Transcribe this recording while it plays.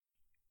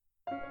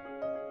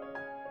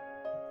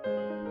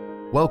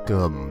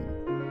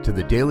Welcome to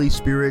the Daily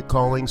Spirit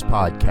Callings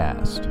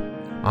podcast.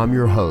 I'm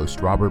your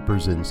host, Robert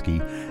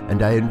Brzezinski,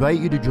 and I invite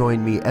you to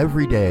join me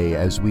every day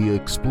as we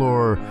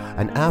explore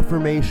an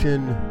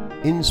affirmation,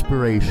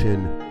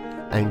 inspiration,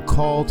 and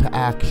call to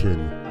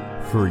action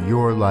for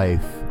your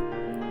life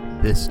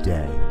this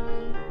day.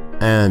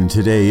 And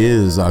today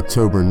is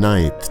October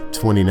 9th,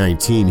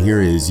 2019.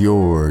 Here is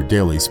your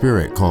Daily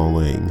Spirit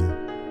Calling.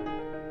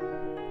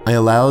 I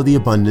allow the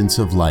abundance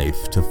of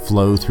life to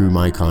flow through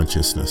my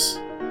consciousness.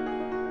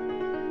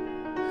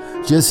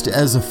 Just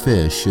as a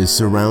fish is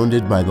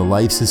surrounded by the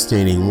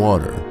life-sustaining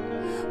water,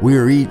 we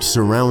are each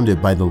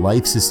surrounded by the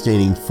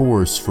life-sustaining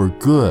force for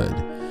good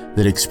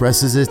that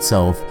expresses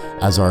itself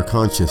as our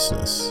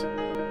consciousness.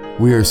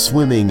 We are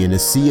swimming in a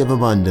sea of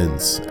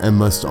abundance and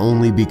must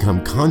only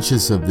become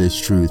conscious of this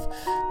truth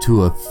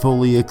to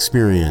fully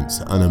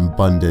experience an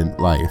abundant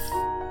life.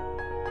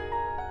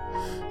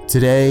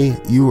 Today,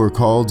 you are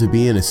called to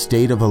be in a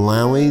state of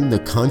allowing the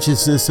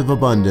consciousness of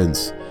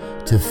abundance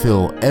to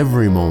fill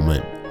every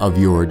moment of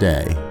your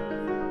day.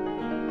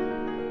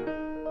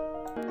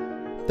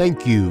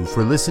 Thank you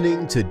for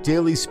listening to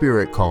Daily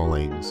Spirit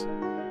Callings.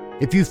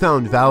 If you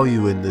found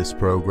value in this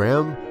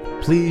program,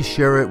 please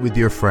share it with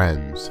your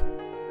friends.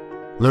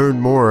 Learn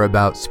more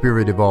about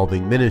Spirit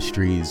Evolving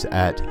Ministries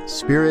at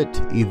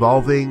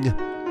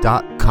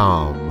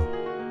spiritevolving.com.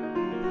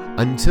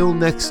 Until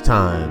next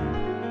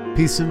time,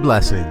 peace and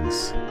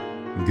blessings.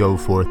 Go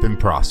forth and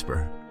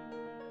prosper.